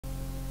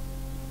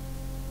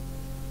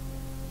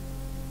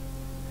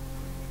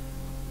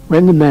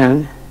When the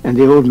man and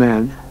the old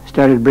man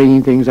started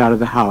bringing things out of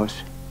the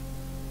house,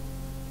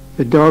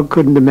 the dog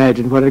couldn't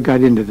imagine what had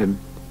got into them.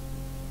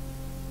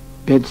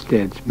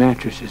 Bedsteads,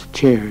 mattresses,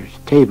 chairs,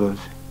 tables,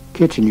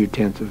 kitchen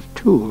utensils,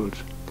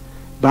 tools,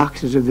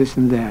 boxes of this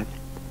and that,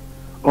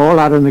 all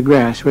out on the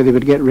grass where they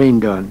would get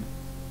rained on.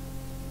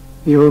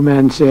 The old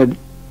man said,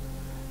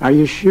 "Are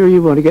you sure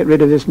you want to get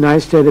rid of this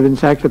nice set of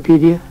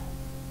encyclopedia?"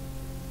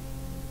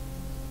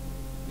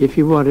 "If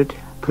you want it,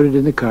 put it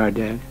in the car,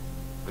 Dad,"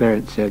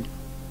 Clarence said.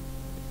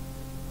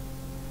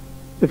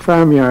 The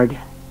farmyard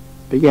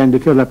began to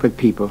fill up with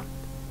people,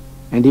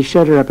 and he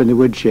shut her up in the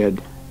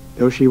woodshed,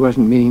 though she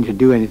wasn't meaning to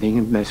do anything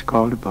unless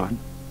called upon.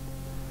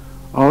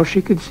 All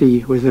she could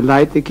see was the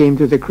light that came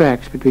through the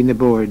cracks between the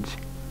boards,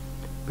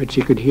 but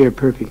she could hear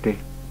perfectly.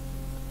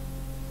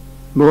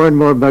 More and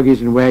more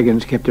buggies and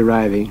wagons kept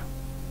arriving,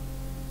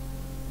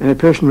 and a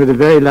person with a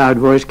very loud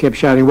voice kept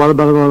shouting "Walla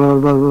balla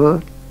balla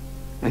balla,"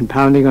 and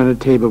pounding on a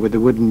table with a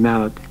wooden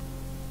mallet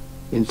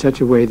in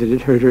such a way that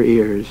it hurt her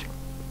ears.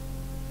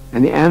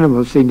 And the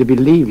animals seemed to be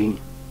leaving.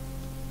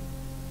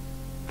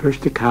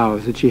 First the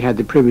cows that she had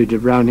the privilege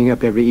of rounding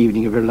up every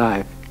evening of her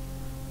life,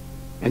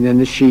 and then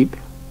the sheep.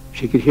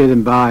 She could hear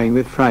them baaing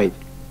with fright.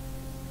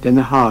 Then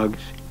the hogs,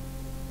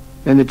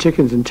 then the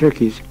chickens and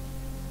turkeys,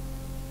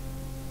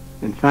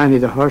 and finally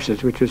the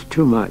horses, which was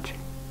too much.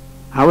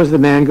 How was the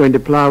man going to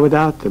plow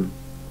without them?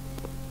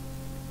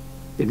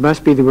 It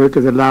must be the work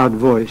of the loud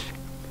voice,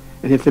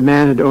 and if the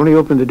man had only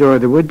opened the door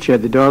of the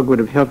woodshed, the dog would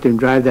have helped him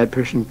drive that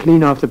person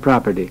clean off the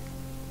property.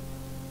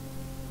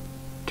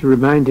 To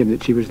remind him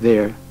that she was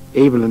there,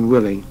 able and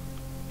willing,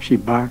 she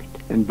barked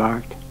and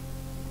barked.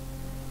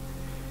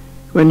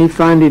 When he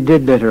finally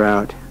did let her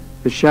out,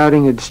 the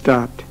shouting had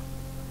stopped,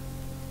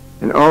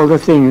 and all the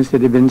things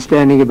that had been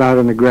standing about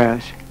on the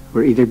grass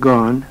were either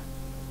gone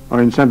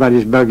or in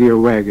somebody's buggy or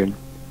wagon,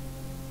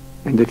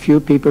 and the few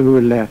people who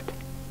were left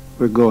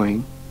were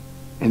going,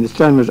 and the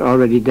sun was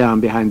already down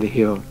behind the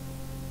hill.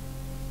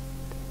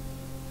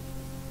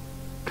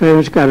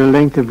 Clarence got a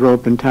length of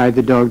rope and tied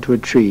the dog to a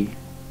tree,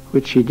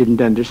 which she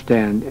didn't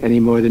understand any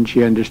more than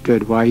she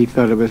understood why he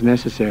felt it was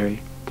necessary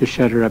to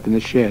shut her up in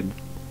the shed.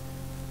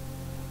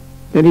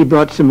 Then he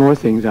brought some more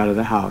things out of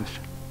the house: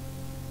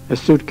 a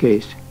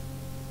suitcase,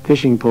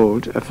 fishing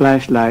poles, a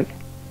flashlight,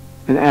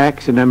 an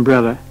axe, an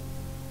umbrella,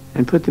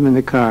 and put them in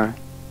the car.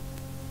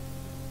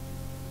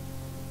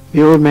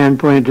 The old man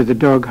pointed to the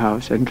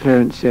doghouse, and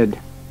Clarence said,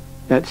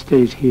 "That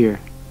stays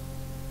here."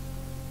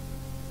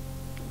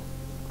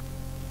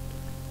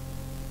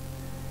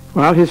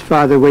 While his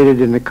father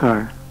waited in the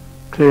car,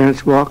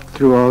 Clarence walked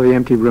through all the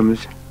empty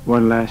rooms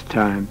one last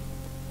time.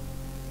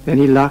 Then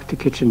he locked the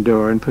kitchen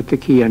door and put the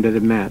key under the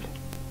mat.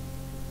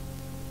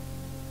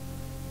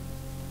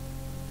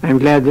 "I'm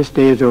glad this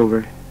day is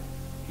over,"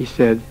 he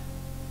said,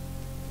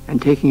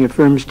 and taking a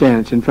firm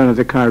stance in front of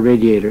the car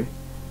radiator,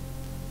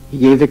 he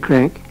gave the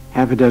crank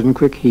half a dozen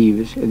quick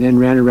heaves and then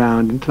ran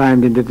around and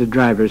climbed into the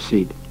driver's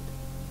seat.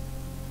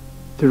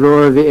 The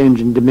roar of the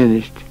engine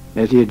diminished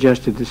as he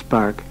adjusted the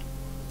spark.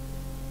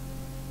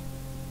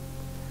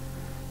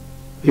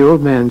 The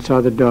old man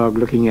saw the dog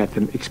looking at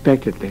them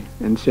expectantly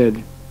and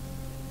said,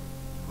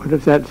 "What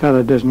if that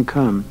fellow doesn't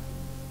come?"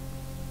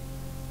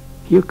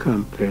 "He'll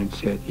come," Clarence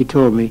said. "He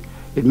told me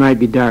it might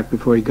be dark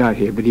before he got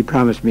here, but he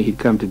promised me he'd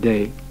come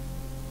today."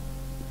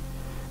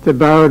 The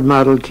borrowed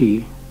Model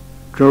T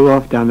drove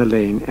off down the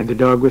lane, and the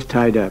dog was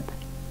tied up,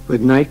 with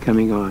night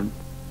coming on,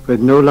 with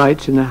no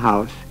lights in the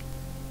house,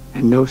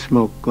 and no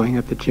smoke going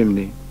up the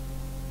chimney.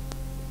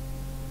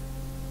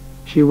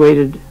 She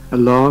waited a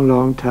long,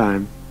 long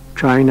time,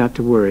 trying not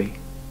to worry,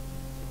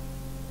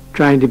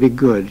 trying to be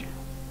good,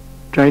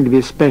 trying to be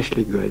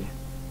especially good,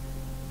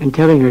 and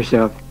telling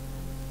herself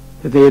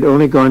that they had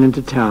only gone into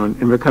town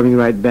and were coming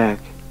right back,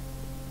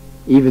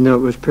 even though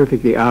it was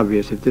perfectly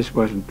obvious that this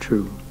wasn't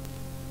true,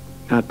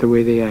 not the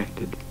way they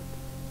acted.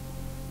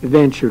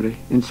 Eventually,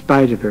 in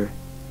spite of her,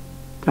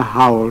 the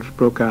howls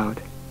broke out.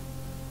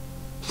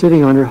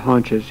 Sitting on her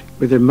haunches,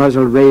 with her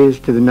muzzle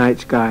raised to the night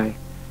sky,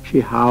 she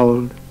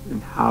howled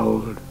and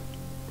howled.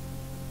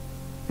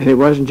 And it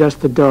wasn't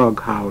just the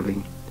dog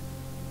howling.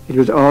 It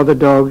was all the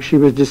dogs she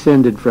was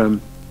descended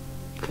from,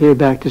 clear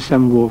back to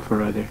some wolf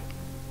or other.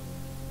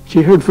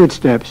 She heard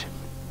footsteps,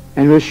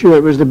 and was sure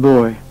it was the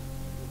boy.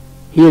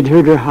 He had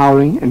heard her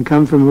howling and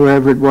come from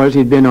wherever it was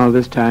he'd been all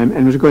this time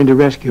and was going to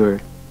rescue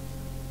her.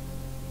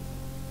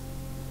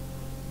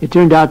 It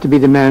turned out to be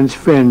the man's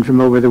friend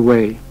from over the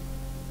way.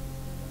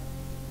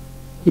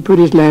 He put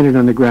his lantern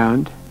on the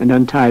ground and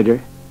untied her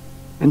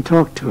and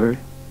talked to her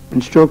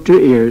and stroked her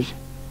ears,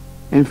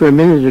 and for a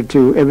minute or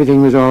two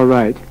everything was all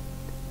right.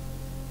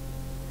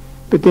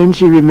 But then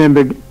she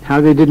remembered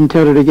how they didn't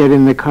tell her to get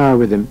in the car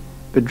with him,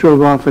 but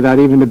drove off without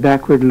even a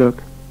backward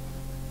look,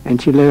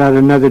 and she let out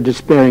another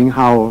despairing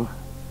howl.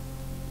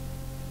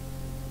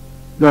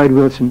 Lloyd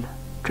Wilson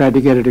tried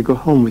to get her to go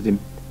home with him,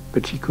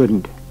 but she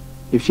couldn't.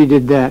 If she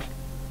did that,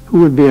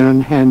 who would be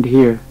on hand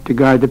here to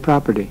guard the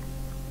property?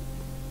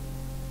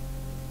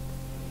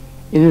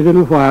 In a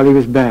little while he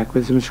was back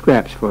with some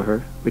scraps for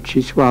her, which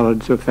she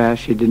swallowed so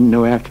fast she didn't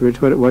know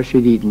afterwards what it was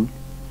she'd eaten.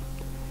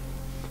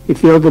 He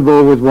filled the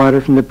bowl with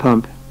water from the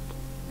pump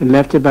and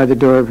left her by the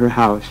door of her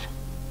house.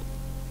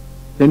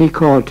 Then he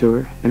called to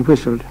her and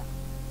whistled,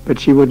 but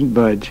she wouldn't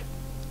budge.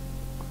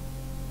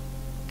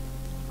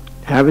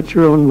 "Have it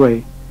your own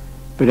way,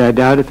 but I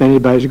doubt if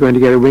anybody's going to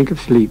get a wink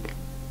of sleep,"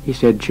 he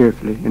said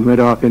cheerfully, and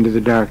went off into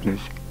the darkness.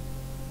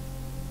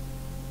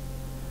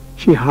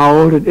 She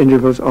howled at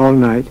intervals all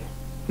night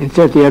and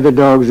set the other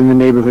dogs in the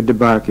neighborhood to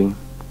barking.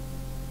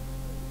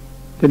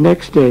 The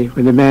next day,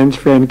 when the man's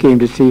friend came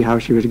to see how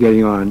she was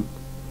getting on,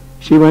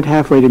 she went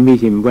halfway to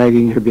meet him,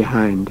 wagging her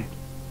behind.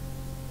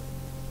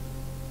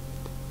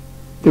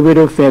 The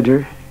widow fed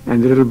her,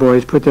 and the little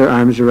boys put their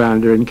arms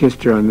around her and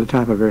kissed her on the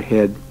top of her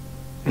head,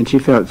 and she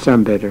felt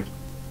some better.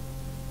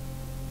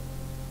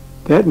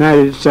 That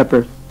night at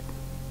supper,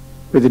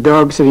 with the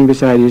dog sitting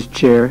beside his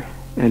chair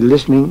and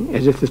listening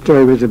as if the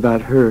story was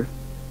about her,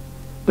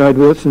 Lloyd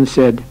Wilson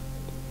said,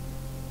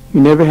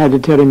 "You never had to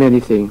tell him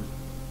anything.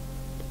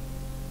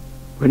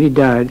 When he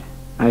died,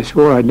 I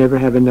swore I'd never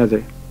have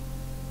another."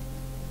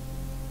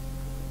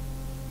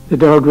 The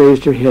dog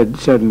raised her head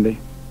suddenly.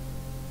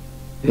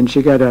 Then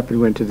she got up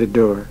and went to the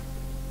door.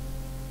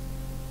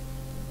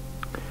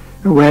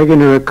 A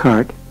wagon or a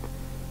cart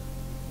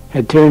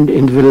had turned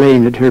into the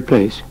lane at her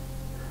place.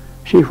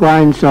 She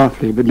whined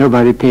softly, but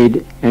nobody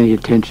paid any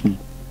attention,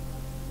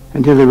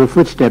 until there were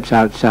footsteps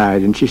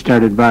outside, and she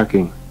started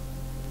barking.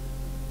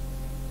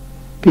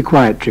 "Be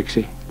quiet,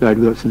 Trixie," Lloyd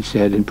Wilson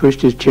said, and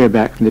pushed his chair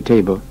back from the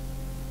table.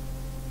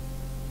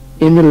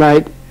 In the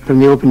light from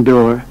the open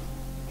door,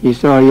 he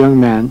saw a young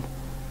man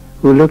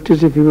who looked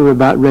as if he were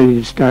about ready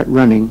to start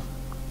running.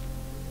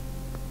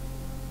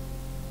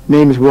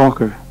 "Name's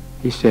Walker,"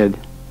 he said.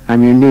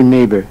 "I'm your new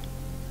neighbor.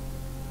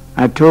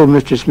 I told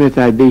Mr. Smith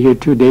I'd be here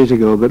 2 days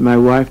ago, but my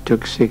wife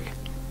took sick,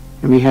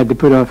 and we had to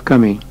put off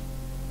coming.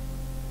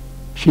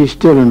 She's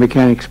still in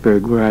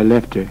Mechanicsburg, where I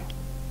left her."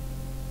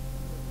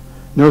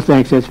 "No,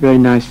 thanks, that's very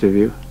nice of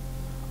you.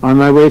 On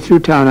my way through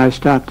town, I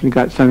stopped and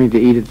got something to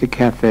eat at the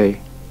cafe.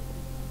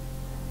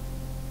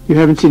 You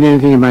haven't seen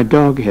anything of my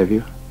dog, have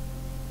you?"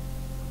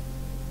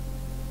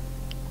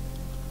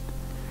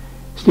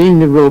 Seeing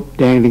the rope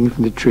dangling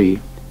from the tree,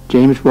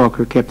 James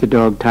Walker kept the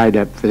dog tied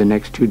up for the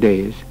next 2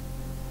 days,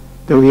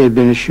 though he had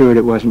been assured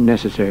it wasn't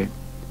necessary.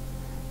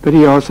 But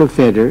he also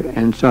fed her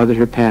and saw that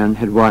her pan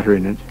had water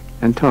in it,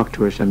 and talked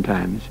to her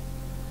sometimes.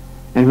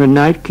 And when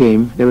night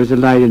came, there was a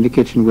light in the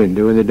kitchen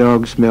window, and the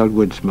dog smelled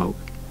wood smoke.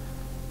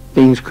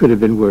 Things could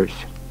have been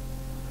worse.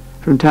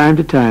 From time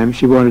to time,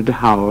 she wanted to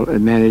howl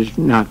and managed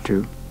not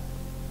to.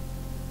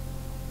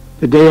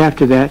 The day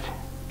after that,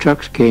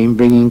 trucks came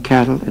bringing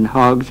cattle and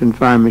hogs and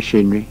farm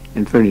machinery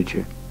and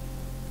furniture.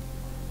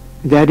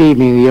 That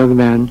evening, the young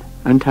man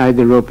untied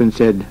the rope and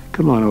said,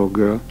 "Come on, old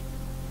girl.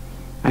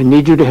 I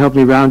need you to help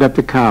me round up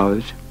the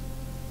cows."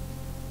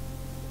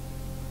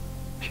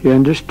 She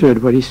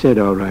understood what he said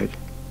all right,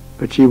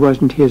 but she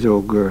wasn't his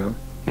old girl,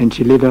 and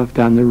she lit off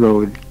down the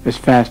road as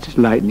fast as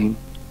lightning.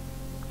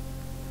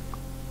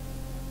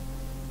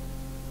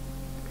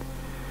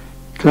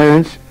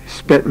 Clarence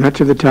spent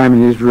much of the time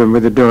in his room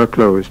with the door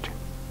closed.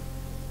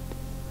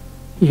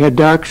 He had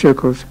dark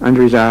circles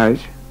under his eyes.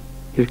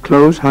 His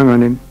clothes hung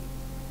on him.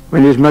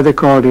 When his mother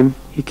called him,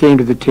 he came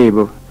to the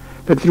table,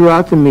 but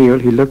throughout the meal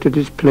he looked at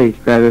his plate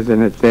rather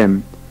than at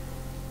them,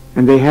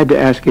 and they had to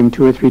ask him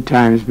 2 or 3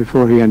 times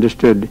before he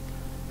understood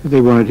that they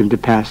wanted him to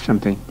pass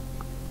something.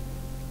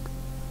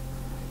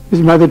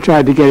 His mother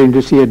tried to get him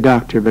to see a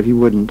doctor, but he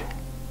wouldn't.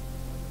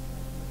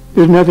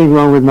 "There's nothing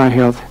wrong with my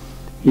health,"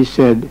 he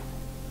said,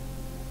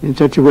 in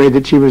such a way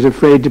that she was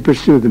afraid to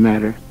pursue the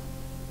matter.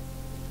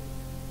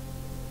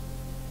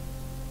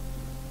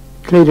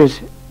 Cletus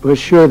was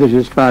sure that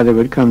his father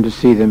would come to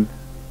see them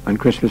on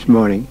Christmas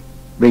morning,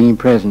 bringing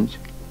presents.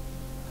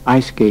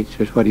 Ice skates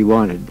was what he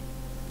wanted.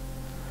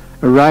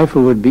 A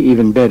rifle would be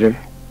even better,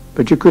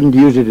 but you couldn't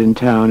use it in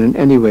town, and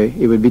anyway,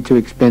 it would be too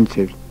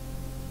expensive.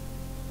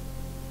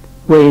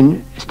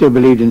 Wayne still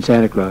believed in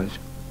Santa Claus.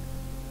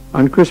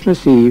 On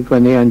Christmas Eve,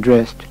 when they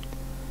undressed,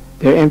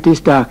 their empty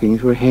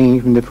stockings were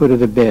hanging from the foot of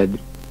the bed,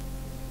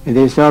 and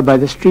they saw by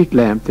the street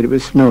lamp that it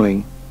was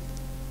snowing.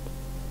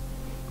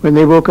 When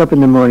they woke up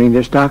in the morning,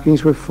 their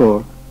stockings were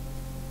full,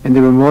 and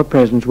there were more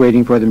presents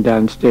waiting for them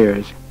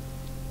downstairs.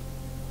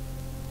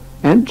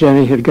 Aunt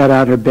Jenny had got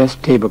out her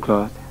best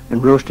tablecloth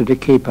and roasted a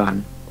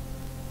capon,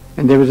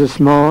 and there was a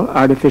small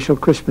artificial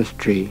Christmas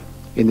tree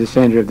in the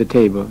center of the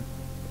table.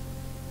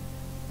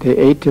 They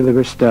ate till they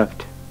were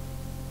stuffed.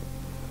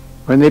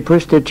 When they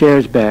pushed their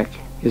chairs back,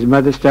 his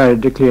mother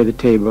started to clear the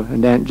table,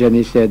 and Aunt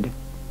Jenny said,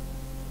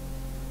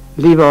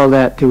 "Leave all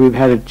that till we've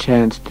had a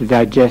chance to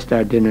digest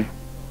our dinner."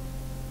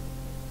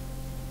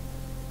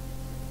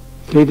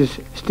 Cletus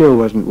still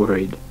wasn't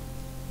worried.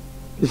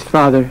 His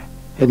father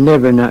had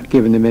never not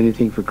given them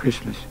anything for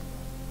Christmas.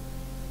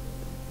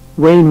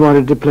 Wayne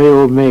wanted to play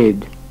old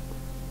maid.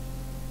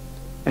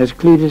 As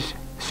Cletus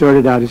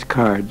sorted out his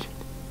cards,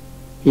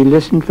 he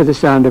listened for the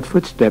sound of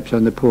footsteps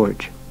on the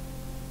porch.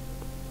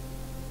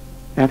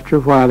 After a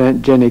while,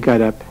 Aunt Jenny got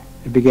up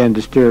and began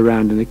to stir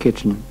around in the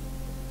kitchen.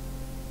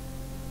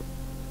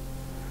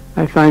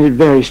 "I find it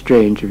very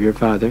strange of your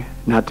father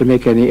not to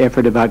make any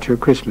effort about your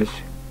Christmas,"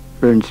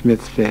 Fern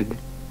Smith said.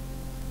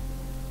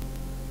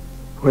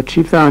 What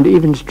she found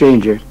even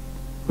stranger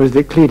was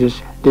that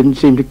Cletus didn't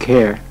seem to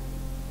care.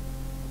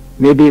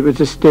 Maybe it was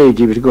the stage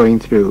he was going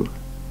through,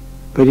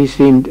 but he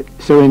seemed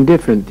so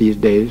indifferent these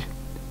days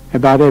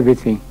about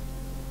everything.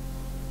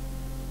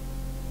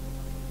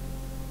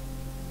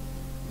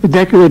 The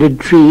decorated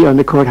tree on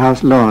the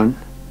courthouse lawn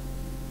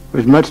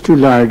was much too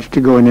large to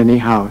go in any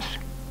house.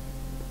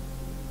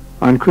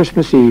 On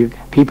Christmas Eve,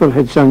 people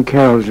had sung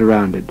carols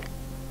around it.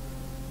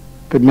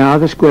 But now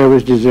the square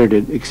was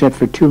deserted, except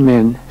for two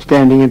men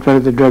standing in front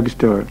of the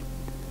drugstore.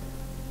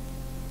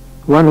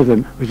 One of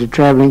them was a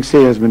traveling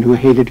salesman who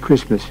hated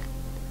Christmas.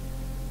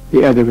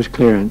 The other was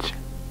Clarence.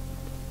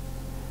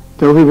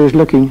 Though he was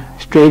looking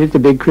straight at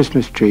the big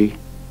Christmas tree,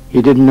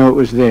 he didn't know it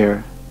was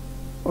there,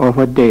 or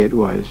what day it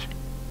was,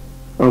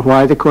 or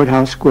why the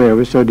courthouse square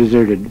was so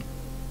deserted.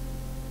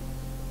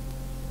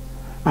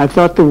 "I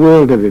thought the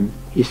world of him,"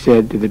 he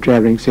said to the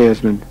traveling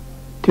salesman,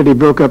 "till he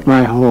broke up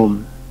my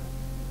home."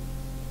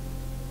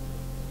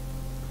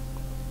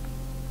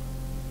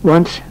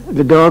 Once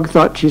the dog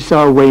thought she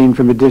saw Wayne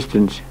from a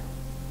distance,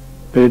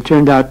 but it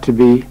turned out to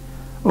be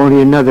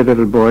only another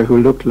little boy who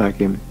looked like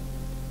him.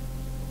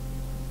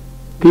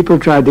 People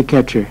tried to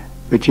catch her,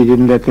 but she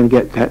didn't let them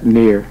get that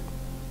near.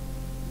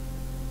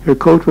 Her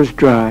coat was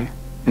dry,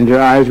 and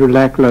her eyes were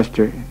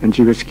lackluster, and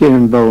she was skin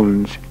and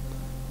bones.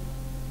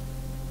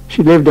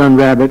 She lived on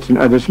rabbits and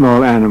other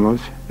small animals,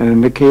 and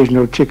an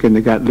occasional chicken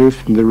that got loose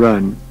from the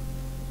run.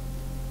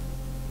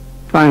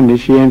 Finally,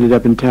 she ended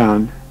up in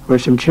town, where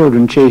some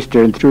children chased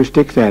her and threw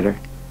sticks at her,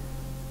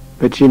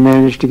 but she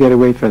managed to get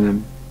away from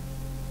them.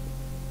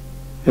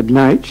 At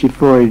night, she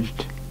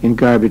foraged in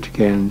garbage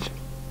cans.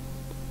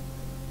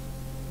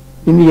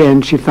 In the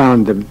end, she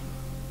found them.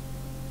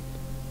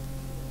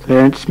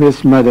 Clarence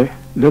Smith's mother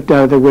looked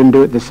out of the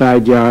window at the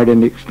side yard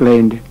and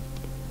exclaimed,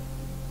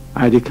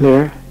 "I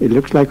declare, it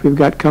looks like we've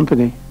got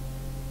company."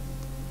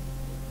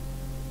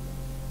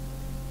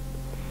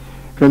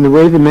 From the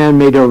way the man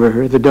made over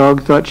her, the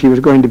dog thought she was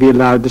going to be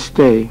allowed to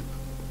stay,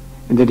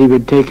 and that he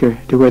would take her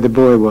to where the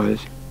boy was.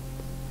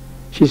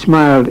 She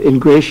smiled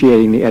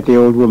ingratiatingly at the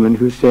old woman,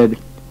 who said,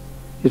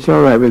 "It's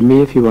all right with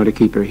me if you want to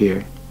keep her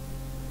here."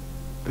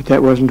 But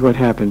that wasn't what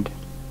happened.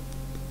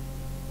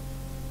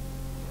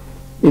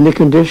 In the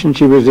condition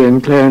she was in,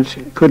 Clarence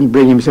couldn't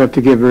bring himself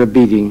to give her a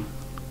beating.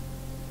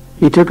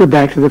 He took her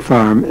back to the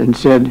farm and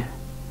said,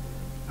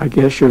 "I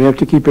guess you'll have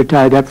to keep her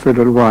tied up for a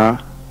little while.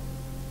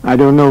 I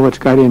don't know what's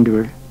got into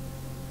her.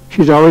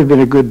 She's always been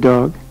a good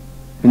dog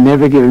and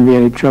never given me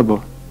any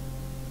trouble."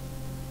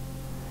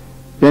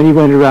 Then he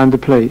went around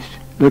the place,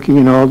 looking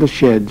in all the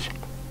sheds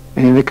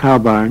and in the cow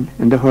barn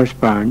and the horse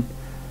barn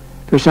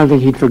for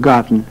something he'd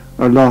forgotten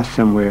or lost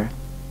somewhere.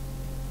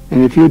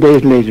 And a few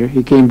days later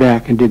he came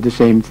back and did the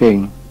same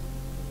thing.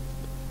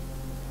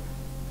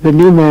 The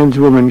new man's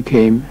woman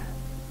came,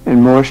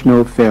 and more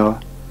snow fell,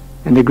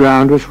 and the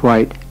ground was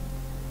white,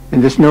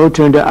 and the snow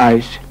turned to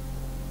ice,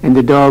 and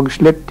the dog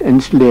slipped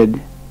and slid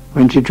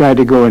when she tried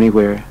to go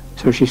anywhere,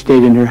 so she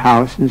stayed in her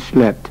house and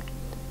slept.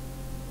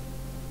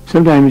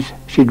 Sometimes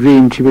she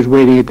dreamed she was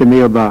waiting at the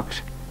mailbox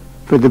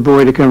for the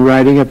boy to come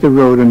riding up the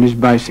road on his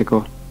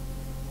bicycle.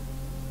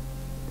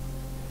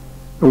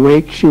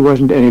 Awake, she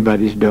wasn't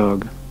anybody's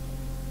dog.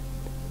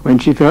 When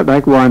she felt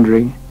like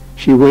wandering,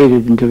 she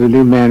waited until the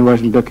new man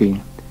wasn't looking,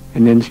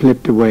 and then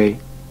slipped away.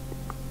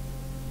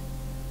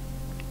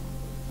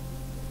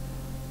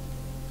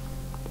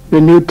 The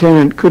new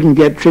tenant couldn't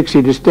get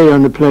Trixie to stay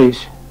on the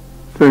place,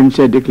 Fern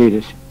said to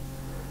Cletus.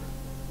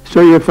 So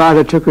your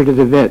father took her to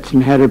the vet's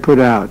and had her put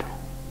out,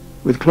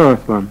 with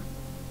chloroform.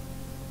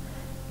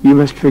 You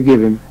must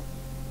forgive him.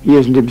 He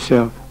isn't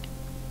himself.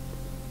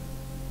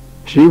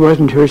 She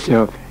wasn't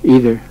herself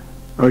either,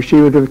 or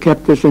she would have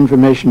kept this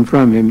information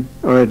from him,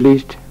 or at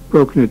least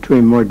broken it to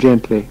him more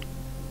gently.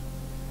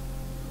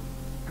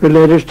 Her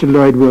letters to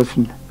Lloyd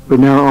Wilson were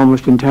now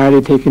almost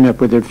entirely taken up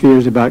with her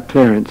fears about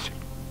Clarence.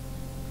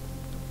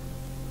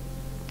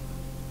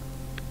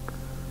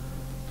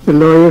 The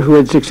lawyer who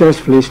had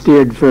successfully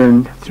steered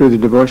Fern through the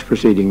divorce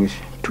proceedings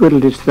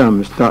twiddled his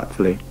thumbs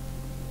thoughtfully.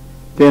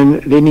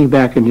 Then, leaning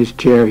back in his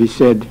chair, he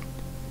said,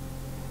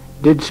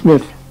 "Did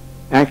Smith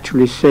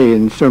actually say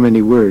in so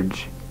many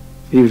words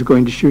that he was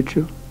going to shoot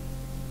you?"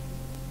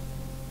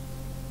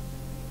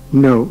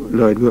 "No,"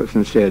 Lloyd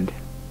Wilson said,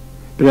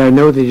 "but I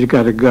know that he's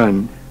got a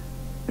gun,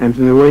 and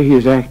from the way he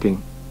is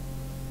acting."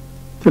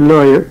 The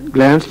lawyer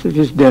glanced at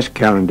his desk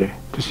calendar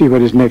to see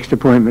what his next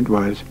appointment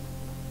was.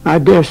 "I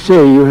dare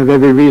say you have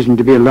every reason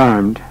to be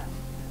alarmed,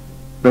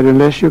 but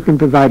unless you can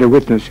provide a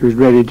witness who's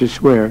ready to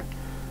swear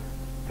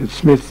that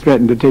Smith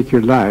threatened to take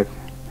your life,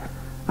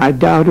 I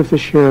doubt if the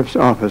sheriff's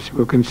office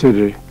will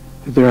consider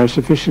that there are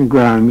sufficient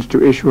grounds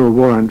to issue a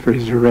warrant for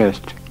his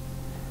arrest.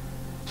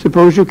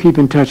 Suppose you keep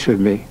in touch with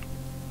me,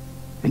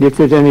 and if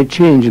there's any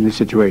change in the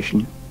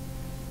situation..."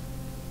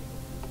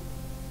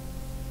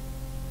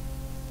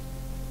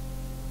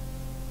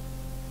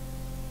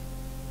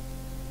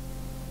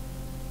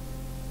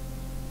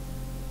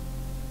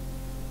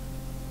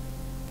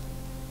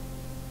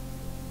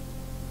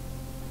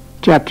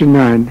 Chapter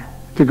 9,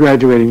 The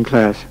Graduating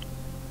Class.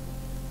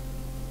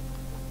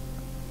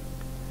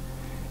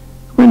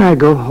 When I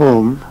go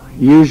home,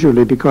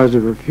 usually because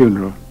of a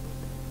funeral,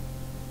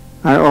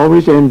 I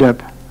always end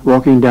up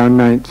walking down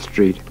 9th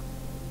Street.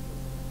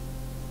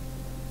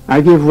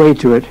 I give way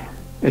to it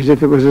as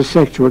if it was a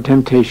sexual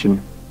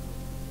temptation.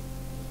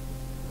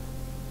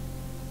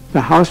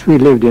 The house we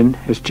lived in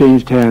has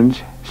changed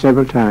hands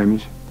several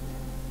times,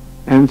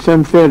 and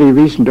some fairly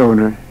recent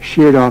owner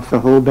sheared off the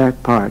whole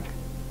back part,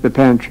 the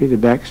pantry, the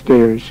back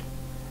stairs,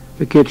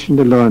 the kitchen,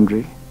 the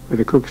laundry, where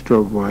the cook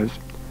stove was,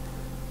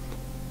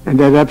 and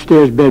that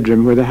upstairs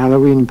bedroom where the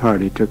Halloween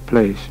party took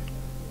place.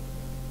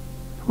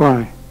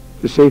 Why?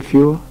 To save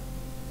fuel?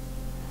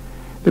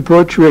 The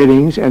porch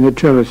railings and the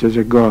trellises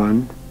are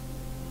gone,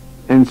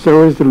 and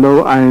so is the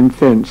low iron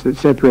fence that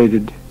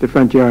separated the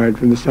front yard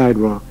from the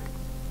sidewalk.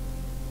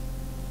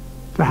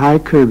 The high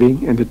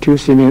curbing and the 2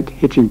 cement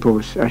hitching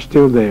posts are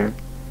still there,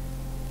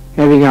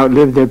 having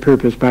outlived their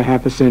purpose by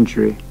half a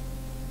century.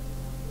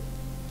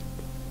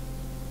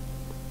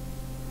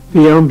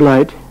 The elm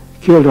blight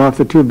killed off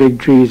the 2 big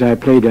trees I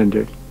played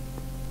under,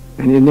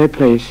 and in their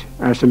place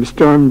are some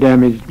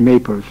storm-damaged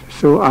maples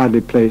so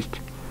oddly placed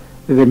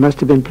that they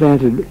must have been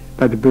planted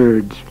by the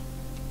birds.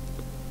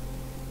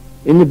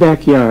 In the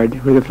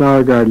backyard, where the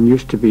flower garden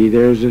used to be,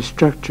 there is a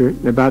structure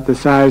about the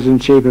size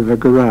and shape of a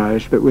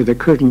garage, but with a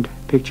curtained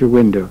picture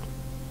window.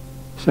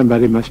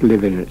 Somebody must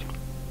live in it.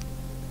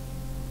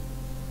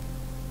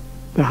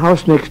 The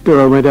house next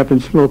door went up in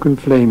smoke and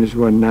flames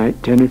one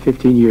night 10 or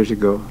 15 years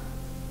ago.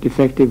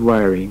 Defective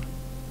wiring.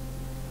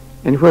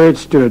 And where it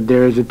stood,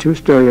 there is a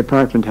 2-story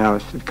apartment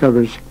house that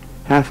covers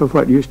half of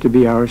what used to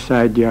be our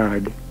side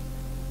yard.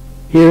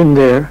 Here and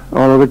there,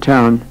 all over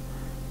town,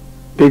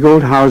 big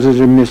old houses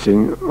are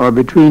missing, or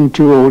between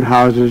 2 old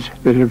houses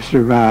that have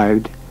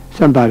survived,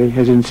 somebody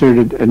has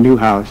inserted a new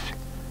house,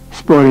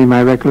 spoiling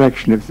my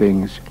recollection of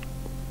things.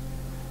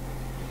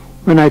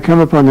 When I come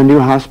upon the new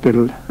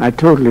hospital, I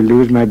totally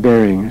lose my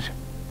bearings.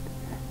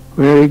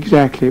 Where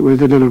exactly was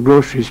the little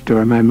grocery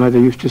store my mother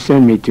used to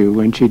send me to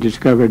when she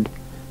discovered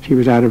she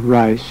was out of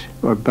rice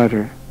or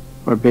butter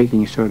or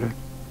baking soda?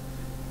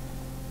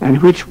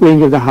 And which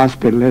wing of the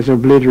hospital has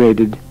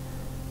obliterated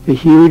the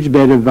huge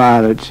bed of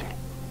violets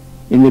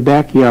in the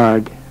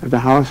backyard of the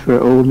house where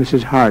old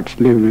Mrs. Hartz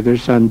lived with her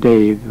son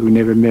Dave, who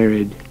never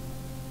married?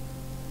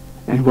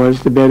 And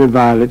was the bed of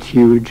violets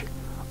huge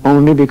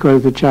only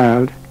because the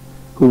child,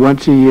 who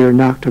once a year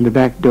knocked on the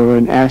back door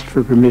and asked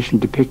for permission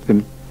to pick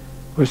them,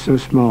 was so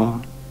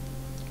small?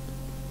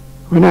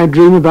 When I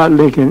dream about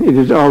Lincoln, it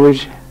is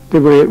always the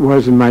way it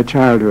was in my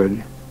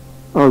childhood.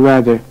 Or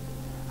rather,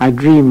 I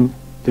dream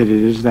that it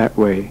is that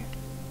way,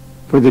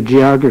 for the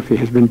geography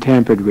has been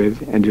tampered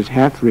with and is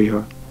half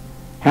real,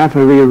 half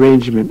a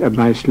rearrangement of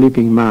my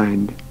sleeping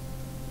mind.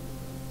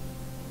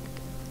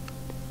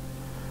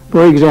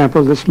 For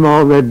example, the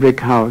small red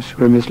brick house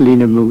where Miss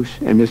Lena Moose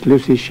and Miss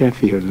Lucy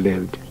Sheffield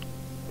lived.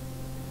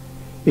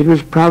 It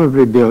was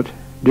probably built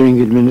during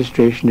the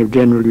administration of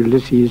General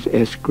Ulysses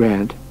S.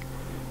 Grant,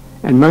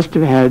 and must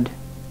have had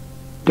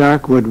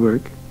dark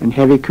woodwork and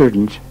heavy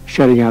curtains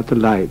shutting out the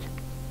light.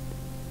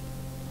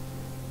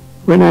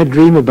 When I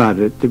dream about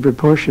it, the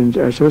proportions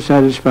are so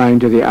satisfying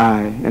to the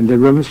eye, and the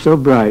room is so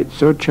bright,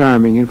 so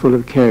charming and full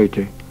of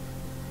character,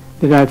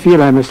 that I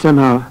feel I must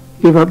somehow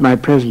give up my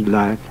present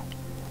life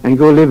and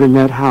go live in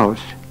that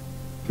house,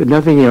 that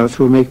nothing else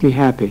will make me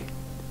happy.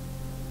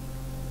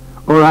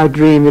 Or I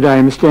dream that I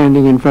am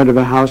standing in front of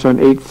a house on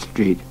 8th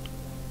Street,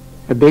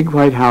 a big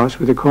white house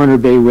with a corner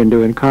bay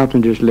window and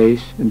carpenter's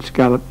lace and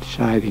scalloped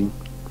siding.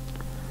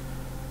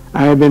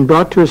 I have been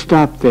brought to a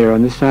stop there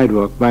on the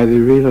sidewalk by the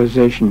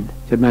realization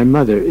that my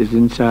mother is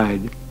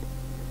inside.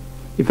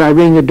 If I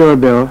ring the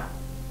doorbell,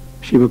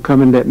 she will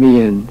come and let me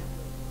in,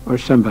 or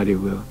somebody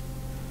will,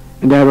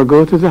 and I will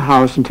go through the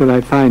house until I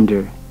find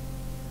her.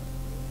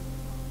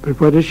 But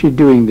what is she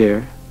doing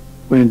there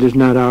when it is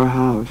not our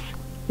house?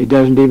 It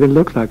doesn't even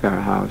look like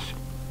our house.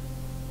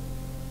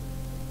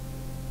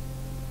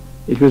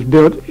 It was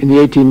built in the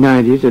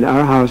 1890s, and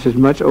our house is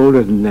much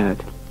older than that.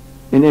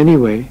 And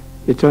anyway,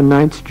 it's on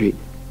 9th Street.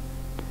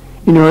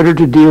 In order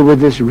to deal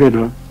with this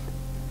riddle,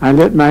 I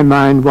let my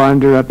mind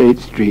wander up 8th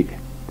Street,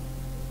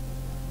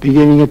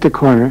 beginning at the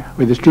corner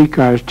where the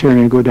streetcars turn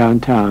and go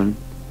downtown.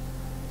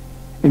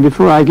 And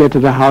before I get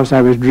to the house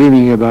I was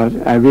dreaming about,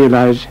 I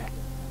realize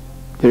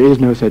there is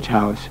no such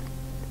house,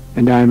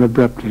 and I am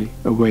abruptly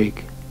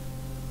awake.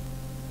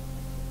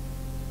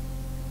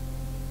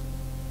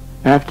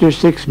 After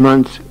 6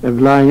 months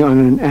of lying on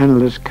an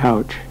analyst's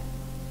couch,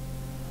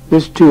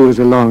 this too was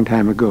a long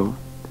time ago,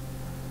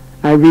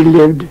 I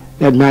relived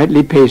that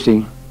nightly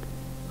pacing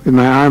with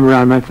my arm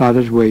around my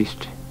father's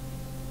waist,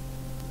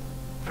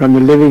 from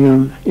the living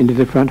room into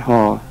the front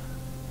hall,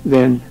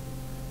 then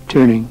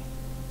turning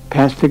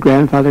past the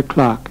grandfather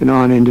clock and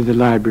on into the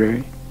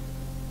library,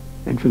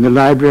 and from the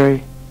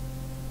library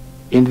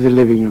into the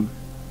living room,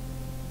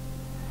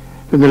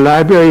 from the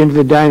library into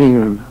the dining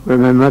room where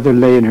my mother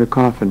lay in her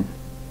coffin.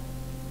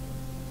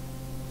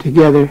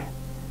 Together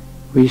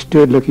we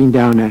stood looking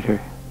down at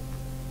her.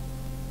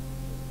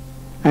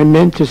 I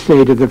meant to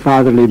say to the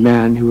fatherly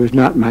man who was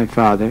not my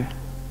father,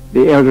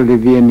 the elderly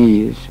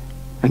Viennese,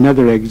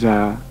 another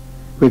exile,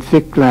 with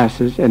thick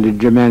glasses and a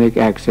Germanic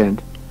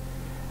accent,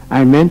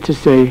 I meant to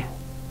say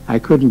I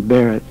couldn't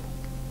bear it.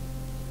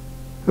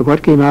 But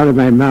what came out of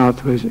my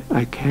mouth was,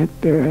 I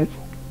can't bear it.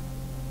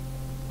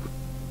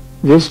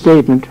 This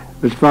statement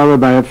was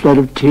followed by a flood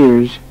of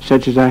tears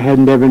such as I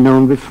hadn't ever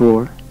known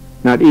before,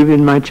 not even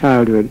in my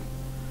childhood.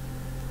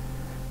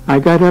 I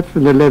got up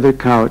from the leather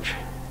couch,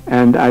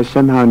 and I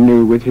somehow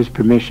knew, with his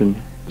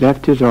permission,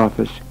 left his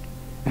office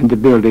and the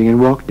building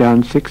and walked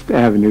down 6th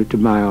Avenue to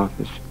my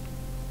office.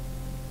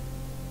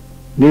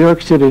 New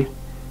York City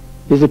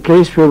is a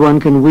place where one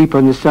can weep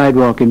on the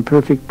sidewalk in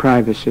perfect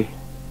privacy.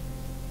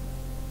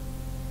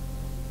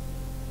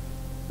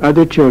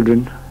 Other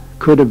children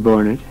could have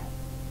borne it,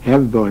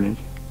 have borne it.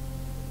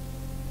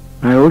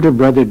 My older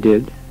brother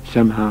did,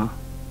 somehow.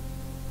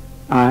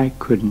 I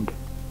couldn't.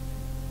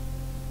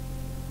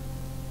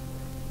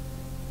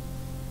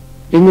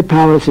 In the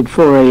palace at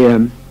 4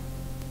 a.m.,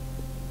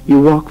 you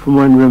walk from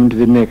one room to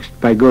the next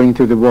by going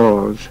through the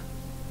walls.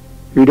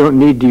 You don't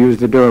need to use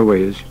the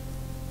doorways.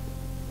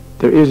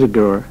 There is a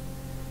door,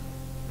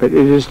 but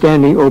it is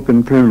standing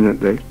open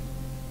permanently.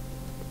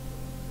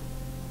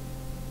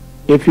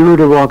 If you were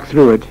to walk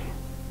through it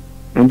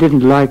and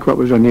didn't like what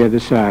was on the other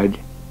side,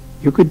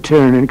 you could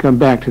turn and come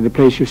back to the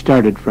place you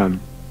started from.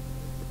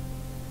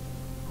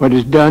 What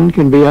is done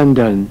can be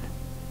undone.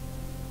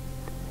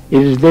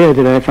 It is there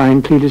that I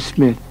find Cletus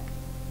Smith.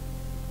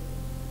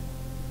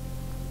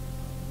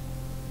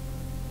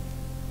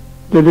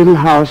 The little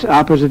house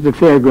opposite the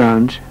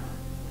fairgrounds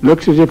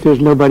looks as if there's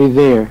nobody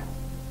there,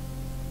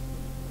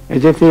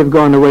 as if they have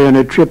gone away on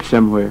a trip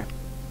somewhere.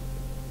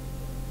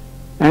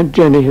 Aunt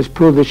Jenny has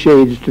pulled the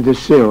shades to the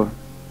sill.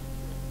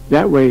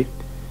 That way,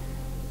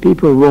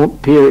 people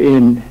won't peer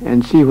in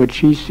and see what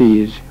she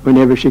sees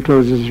whenever she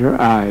closes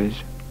her eyes,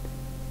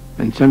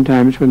 and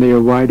sometimes when they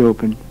are wide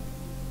open.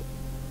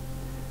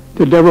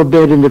 The double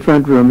bed in the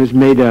front room is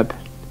made up,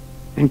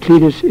 and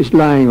Cletus is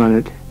lying on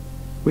it,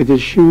 with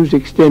his shoes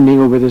extending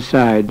over the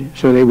side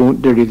so they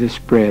won't dirty the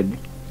spread.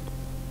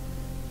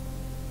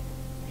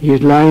 He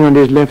is lying on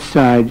his left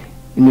side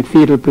in the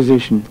fetal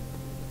position,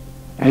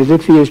 as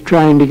if he is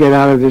trying to get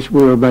out of this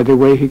world by the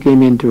way he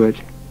came into it.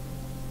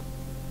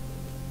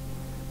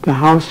 The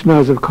house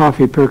smells of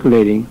coffee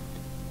percolating,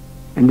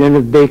 and then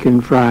of bacon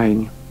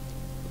frying.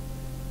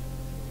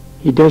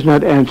 He does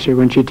not answer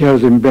when she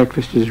tells him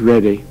breakfast is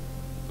ready,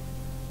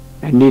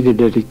 and neither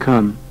does he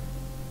come.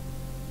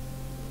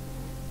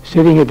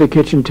 Sitting at the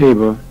kitchen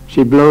table,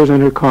 she blows on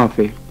her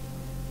coffee,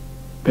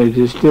 but it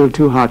is still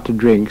too hot to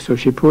drink, so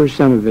she pours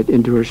some of it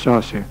into her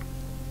saucer.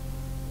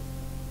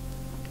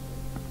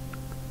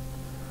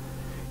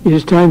 It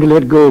is time to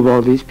let go of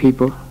all these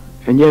people,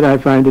 and yet I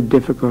find it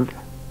difficult.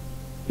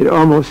 It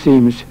almost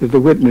seems that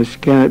the witness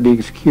cannot be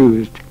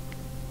excused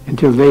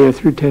until they are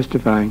through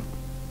testifying.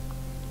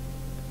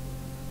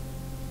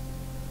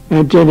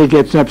 Aunt Jenny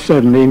gets up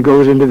suddenly and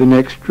goes into the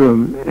next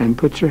room and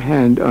puts her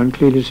hand on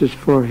Cletus's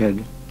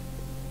forehead.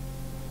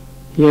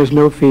 He has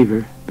no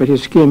fever, but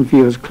his skin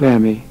feels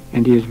clammy,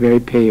 and he is very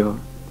pale.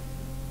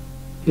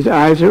 His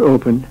eyes are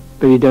open,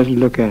 but he doesn't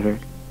look at her.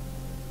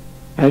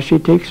 As she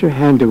takes her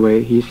hand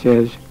away, he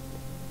says,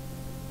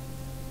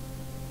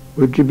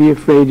 "Would you be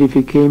afraid if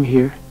he came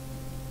here?"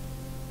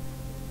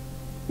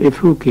 If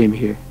who came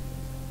here?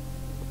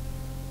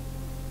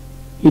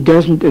 He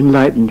doesn't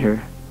enlighten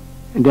her,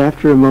 and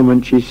after a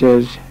moment she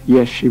says,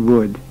 yes, she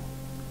would.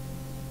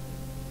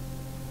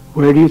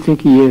 Where do you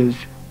think he is?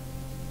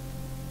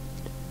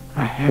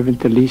 I haven't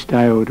the least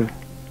iota.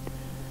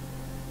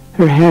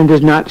 Her hand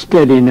is not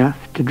steady enough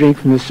to drink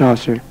from the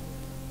saucer,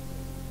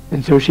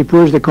 and so she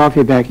pours the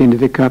coffee back into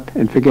the cup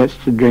and forgets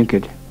to drink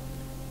it.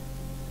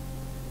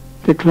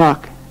 The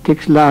clock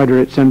ticks louder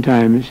at some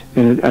times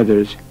than at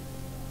others.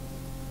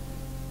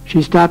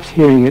 She stops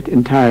hearing it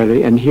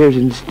entirely and hears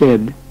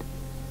instead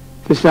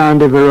the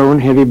sound of her own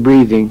heavy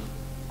breathing.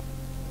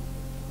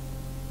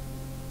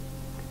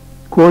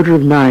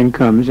 9:15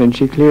 comes and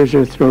she clears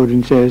her throat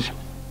and says,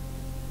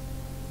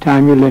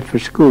 "Time you left for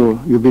school,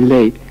 you'll be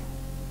late."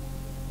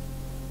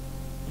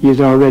 He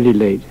is already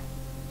late.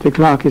 The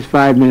clock is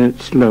 5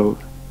 minutes slow,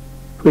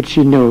 which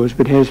she knows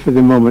but has for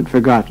the moment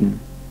forgotten.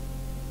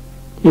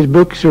 His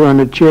books are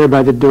on a chair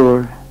by the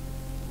door,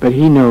 but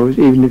he knows,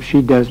 even if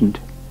she doesn't,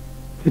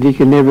 that he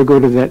can never go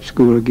to that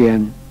school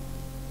again.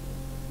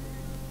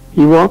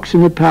 He walks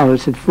in the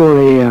palace at 4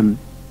 a.m.,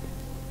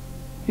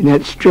 in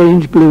that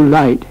strange blue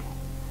light,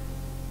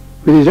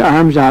 with his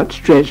arms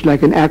outstretched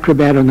like an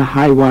acrobat on the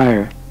high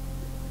wire,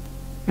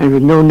 and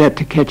with no net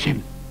to catch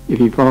him if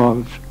he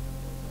falls.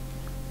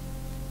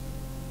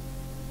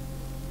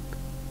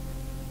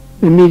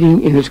 The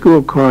meeting in the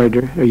school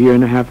corridor a year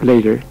and a half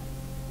later,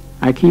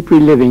 I keep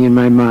reliving in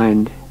my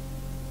mind,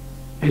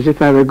 as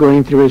if I were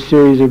going through a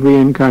series of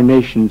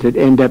reincarnations that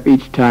end up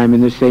each time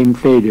in the same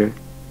failure.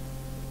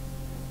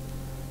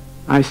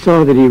 I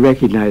saw that he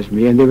recognized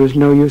me, and there was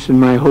no use in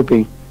my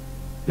hoping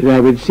that I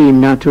would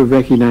seem not to have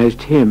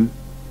recognized him,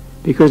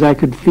 because I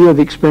could feel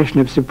the expression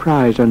of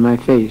surprise on my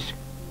face.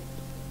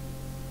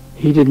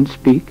 He didn't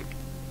speak.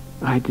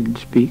 I didn't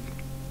speak.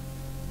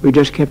 We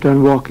just kept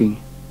on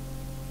walking.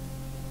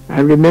 I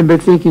remember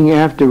thinking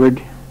afterward,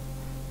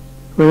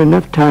 when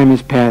enough time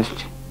has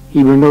passed,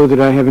 he will know that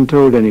I haven't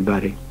told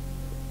anybody.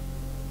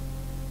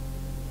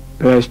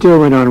 But I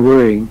still went on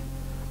worrying,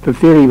 for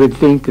fear he would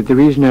think that the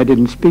reason I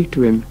didn't speak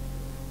to him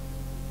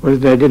was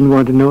that I didn't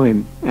want to know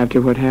him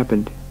after what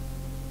happened.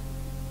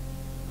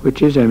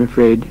 Which is, I'm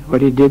afraid,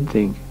 what he did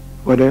think.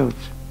 What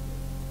else?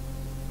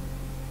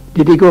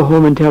 Did he go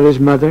home and tell his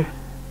mother?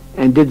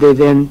 And did they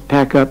then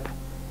pack up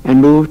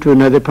and move to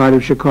another part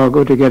of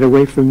Chicago to get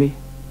away from me?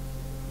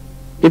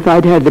 If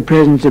I'd had the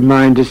presence of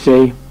mind to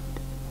say,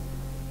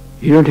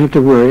 "You don't have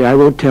to worry, I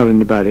won't tell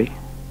anybody,"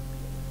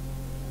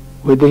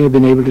 would they have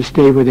been able to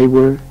stay where they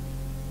were?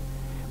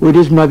 Would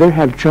his mother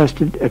have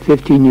trusted a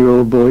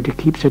 15-year-old boy to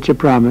keep such a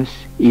promise,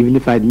 even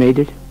if I'd made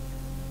it?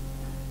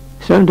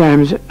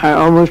 Sometimes I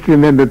almost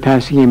remember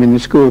passing him in the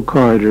school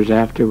corridors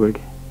afterward,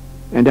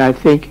 and I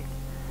think,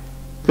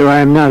 though I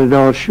am not at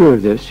all sure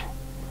of this,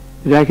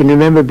 that I can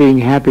remember being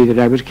happy that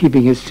I was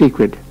keeping his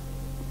secret,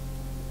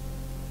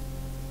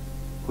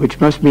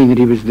 which must mean that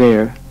he was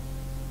there,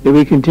 that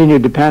we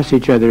continued to pass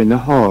each other in the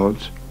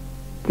halls,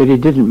 that he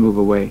didn't move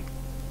away.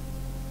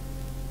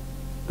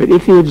 But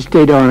if he had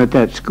stayed on at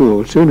that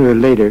school, sooner or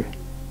later,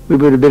 we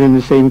would have been in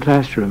the same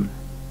classroom,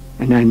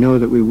 and I know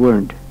that we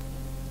weren't.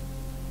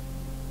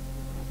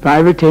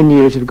 5 or 10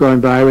 years have gone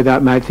by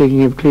without my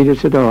thinking of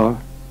Cletus at all,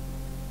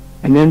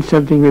 and then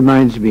something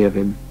reminds me of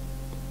him,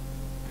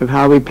 of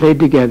how we played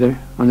together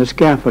on the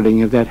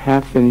scaffolding of that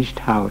half-finished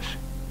house.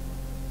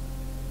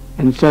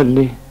 And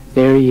suddenly,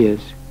 there he is,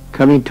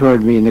 coming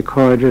toward me in the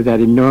corridor of that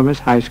enormous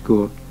high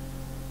school,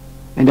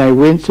 and I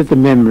wince at the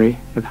memory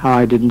of how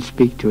I didn't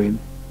speak to him,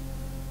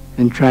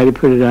 and try to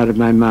put it out of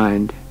my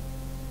mind.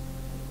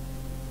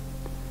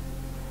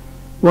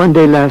 One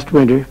day last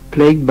winter,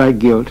 plagued by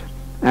guilt,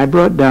 I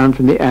brought down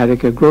from the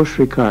attic a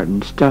grocery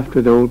carton stuffed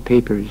with old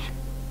papers,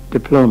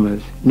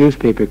 diplomas,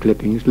 newspaper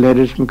clippings,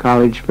 letters from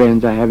college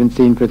friends I haven't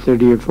seen for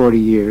 30 or 40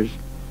 years,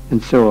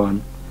 and so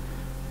on,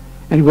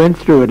 and went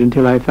through it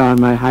until I found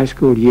my high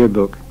school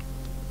yearbook.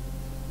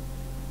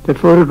 The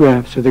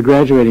photographs of the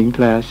graduating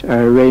class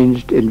are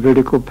arranged in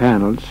vertical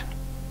panels,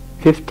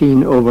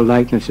 15 oval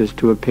likenesses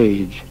to a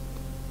page.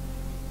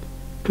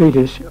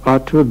 Cletus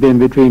ought to have been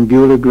between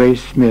Beulah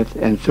Grace Smith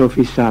and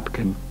Sophie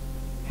Sopkin,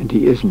 and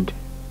he isn't.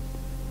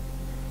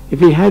 If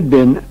he had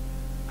been,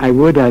 I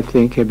would, I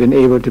think, have been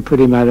able to put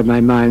him out of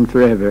my mind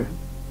forever.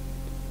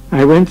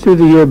 I went through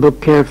the yearbook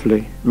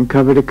carefully, from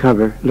cover to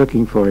cover,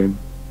 looking for him.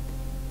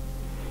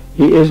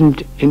 He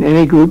isn't in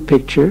any group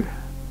picture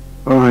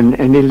or on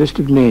any list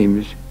of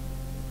names.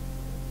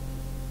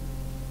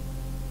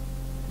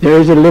 There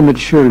is a limit,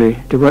 surely,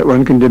 to what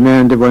one can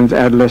demand of one's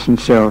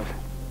adolescent self,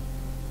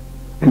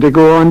 and to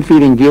go on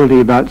feeling guilty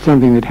about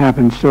something that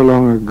happened so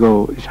long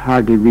ago is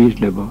hardly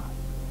reasonable.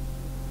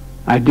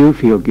 I do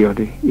feel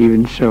guilty,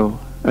 even so,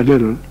 a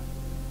little,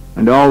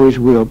 and always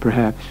will,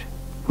 perhaps,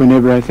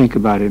 whenever I think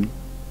about him.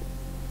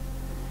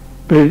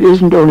 But it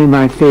isn't only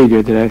my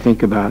failure that I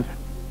think about.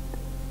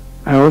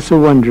 I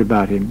also wonder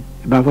about him,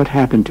 about what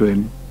happened to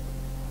him,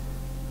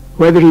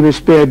 whether he was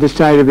spared the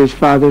sight of his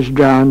father's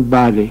drowned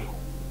body,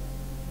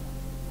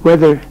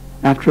 whether,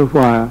 after a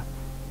while,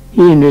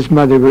 he and his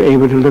mother were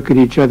able to look at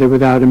each other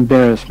without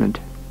embarrassment,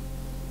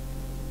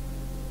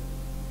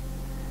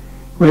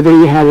 whether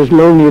he had as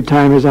lonely a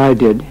time as I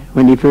did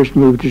when he first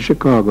moved to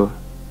Chicago,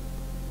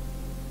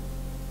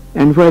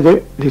 and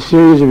whether the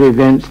series of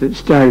events that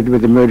started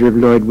with the murder of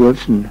Lloyd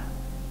Wilson,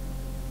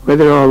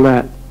 whether all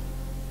that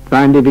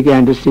finally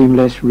began to seem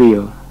less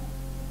real,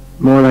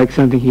 more like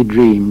something he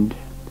dreamed,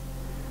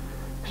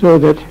 so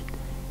that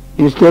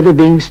instead of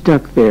being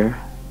stuck there,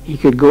 he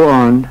could go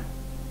on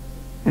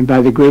and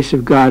by the grace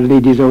of God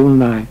lead his own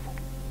life,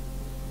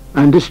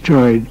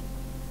 undestroyed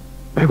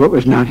by what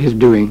was not his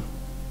doing.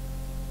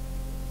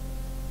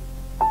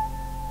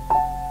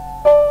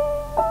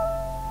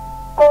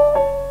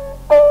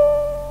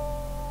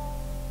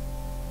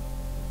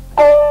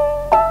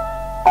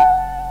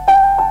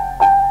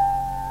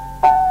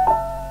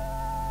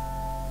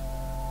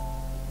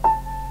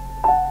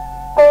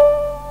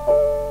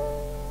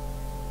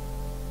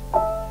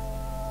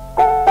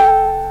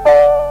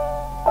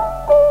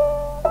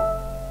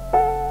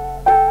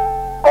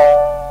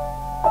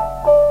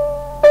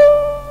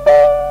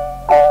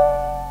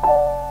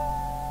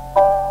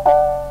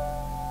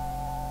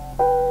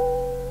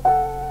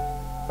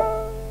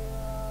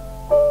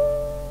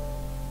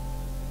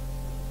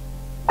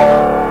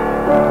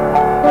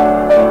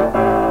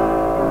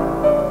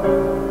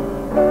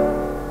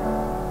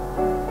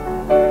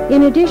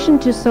 In addition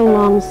to So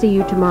Long, See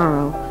You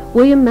Tomorrow,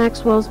 William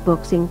Maxwell's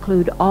books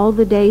include All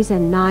the Days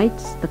and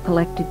Nights, the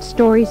collected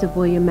stories of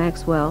William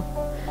Maxwell,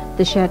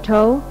 The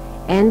Chateau,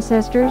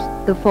 Ancestors,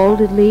 The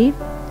Folded Leaf,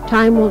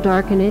 Time Will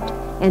Darken It,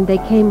 and They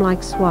Came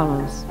Like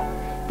Swallows.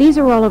 These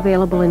are all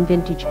available in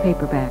vintage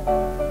paperback.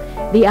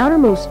 The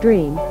Outermost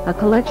Dream, a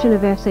collection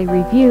of essay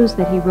reviews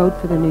that he wrote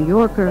for The New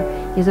Yorker,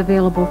 is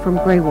available from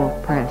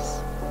Graywolf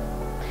Press.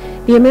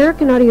 The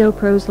American Audio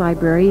Prose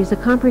Library is a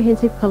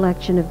comprehensive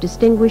collection of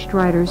distinguished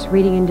writers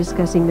reading and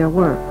discussing their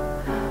work.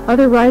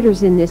 Other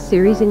writers in this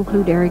series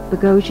include Eric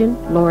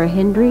Bogosian, Laura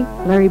Hendry,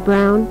 Larry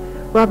Brown,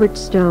 Robert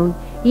Stone,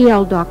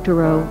 E.L.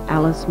 Doctorow,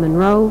 Alice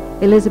Munro,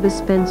 Elizabeth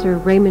Spencer,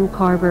 Raymond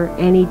Carver,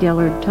 Annie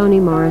Dillard, Toni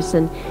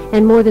Morrison,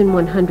 and more than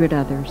 100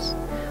 others.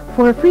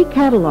 For a free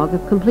catalog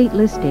of complete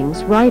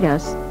listings, write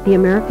us, the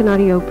American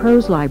Audio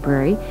Prose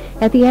Library,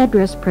 at the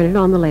address printed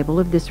on the label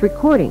of this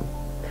recording,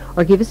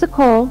 or give us a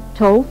call,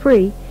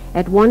 toll-free,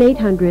 at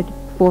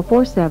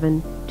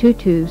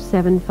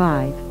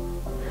 1-800-447-2275.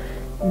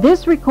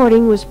 This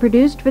recording was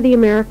produced for the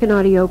American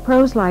Audio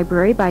Prose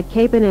Library by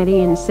Kay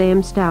Benetti and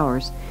Sam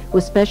Stowers,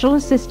 with special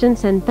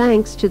assistance and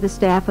thanks to the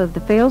staff of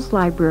the Fales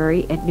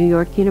Library at New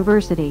York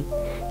University.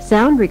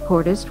 Sound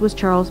recordist was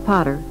Charles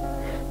Potter.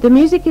 The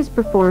music is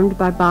performed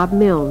by Bob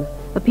Milne,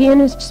 a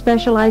pianist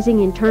specializing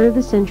in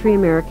turn-of-the-century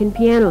American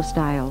piano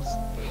styles.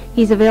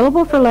 He's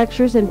available for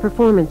lectures and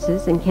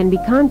performances and can be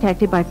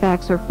contacted by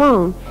fax or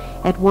phone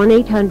at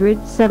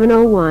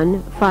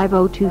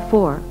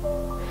 1-800-701-5024.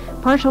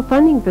 Partial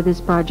funding for this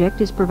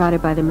project is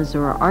provided by the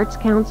Missouri Arts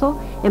Council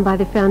and by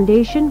the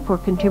Foundation for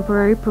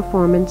Contemporary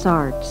Performance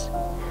Arts.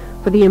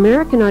 For the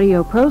American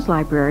Audio Prose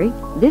Library,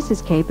 this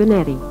is Kay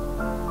Benetti.